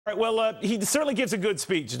Right, well, he certainly gives a good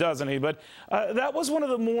speech, doesn't he? But that was one of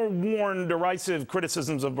the more worn, derisive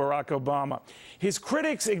criticisms of Barack Obama. His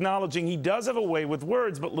critics acknowledging he does have a way with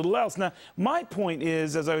words, but little else. Now, my point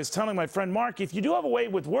is, as I was telling my friend Mark, if you do have a way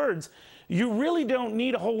with words, you really don't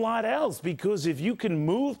need a whole lot else, because if you can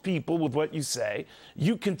move people with what you say,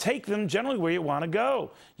 you can take them generally where you want to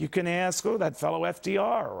go. You can ask, oh, that fellow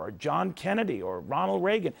FDR or John Kennedy or Ronald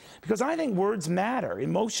Reagan, because I think words matter,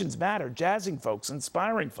 emotions matter, jazzing folks,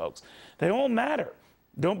 inspiring folks. They all matter.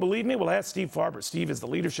 Don't believe me? Well, ask Steve Farber. Steve is the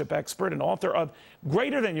leadership expert and author of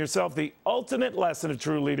Greater Than Yourself, The Ultimate Lesson of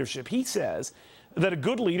True Leadership. He says that a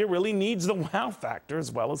good leader really needs the wow factor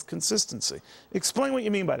as well as consistency. Explain what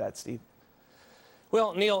you mean by that, Steve.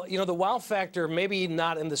 Well, Neil, you know, the wow factor, maybe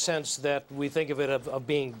not in the sense that we think of it of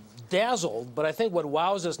being dazzled, but I think what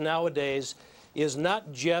wows us nowadays is not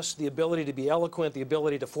just the ability to be eloquent, the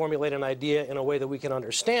ability to formulate an idea in a way that we can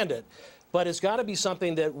understand it, but it's got to be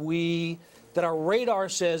something that our radar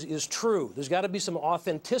says is true. There's got to be some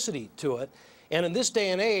authenticity to it. And in this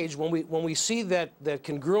day and age, when we see that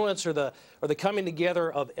congruence or the coming together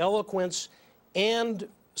of eloquence and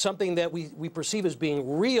something that we perceive as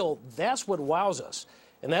being real, that's what wows us.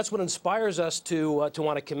 And that's what inspires us to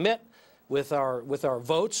want to commit with our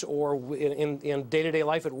votes or in day-to-day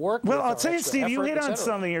life at work. Well, I'll tell you, Steve, you hit on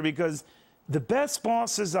something here, because the best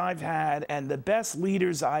bosses I've had and the best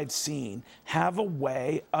leaders I've seen have a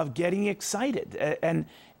way of getting excited.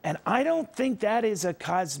 And I don't think that is a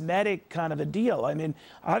cosmetic kind of a deal. I mean,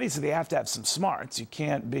 obviously, they have to have some smarts. You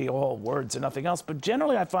can't be all words and nothing else. But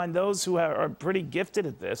generally, I find those who are pretty gifted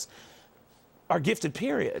at this are gifted,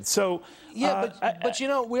 period. So yeah, but you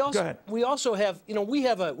know, we also have, you know, we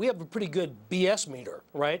have a pretty good BS meter,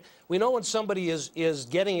 right? We know when somebody is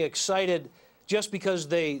getting excited just because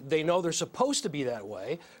they know they're supposed to be that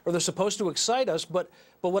way, or they're supposed to excite us. But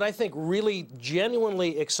what I think really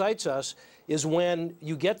genuinely excites us is when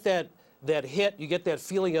you get that hit, you get that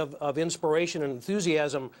feeling of inspiration and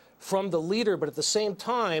enthusiasm from the leader, but at the same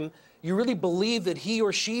time, you really believe that he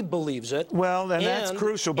or she believes it. Well, and that's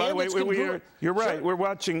crucial. By the way, you're right. Sure. We're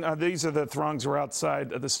watching, these are the throngs who were outside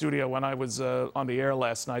the studio when I was on the air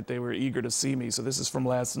last night. They were eager to see me, so this is from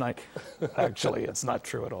last night. Actually, it's not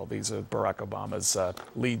true at all. These are Barack Obama's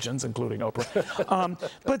legions, including Oprah.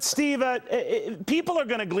 But, Steve, people are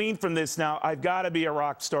going to glean from this now. I've got to be a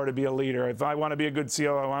rock star to be a leader. If I want to be a good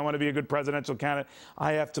COO, I want to be a good presidential candidate,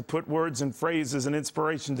 I have to put words and phrases and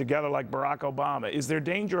inspiration together like Barack Obama. Is there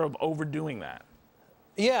danger of overdoing that?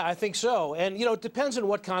 Yeah, I think so. And, you know, it depends on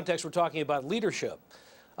what context we're talking about leadership.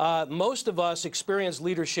 Most of us experience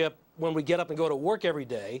leadership when we get up and go to work every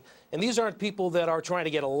day. And these aren't people that are trying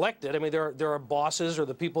to get elected. I mean, there are bosses or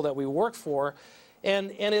the people that we work for.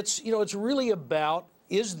 And it's, you know, it's really about,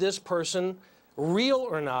 is this person real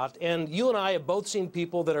or not? And you and I have both seen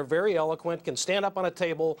people that are very eloquent, can stand up on a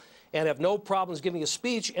table and have no problems giving a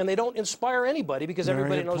speech, and they don't inspire anybody because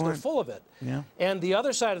everybody knows they're full of it. Yeah. And the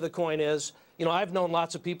other side of the coin is, you know, I've known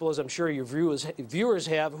lots of people, as I'm sure your viewers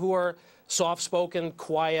have, who are soft-spoken,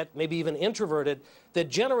 quiet, maybe even introverted, that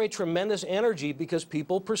generate tremendous energy because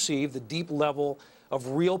people perceive the deep level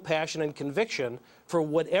of real passion and conviction for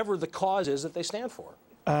whatever the cause is that they stand for.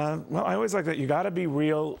 Well, I always like that. You got to be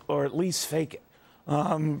real, or at least fake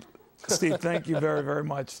it. Steve, thank you very, very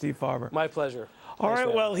much. Steve Farber. My pleasure. All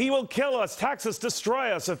right, well, he will kill us, tax us,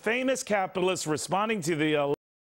 destroy us. A famous capitalist responding to the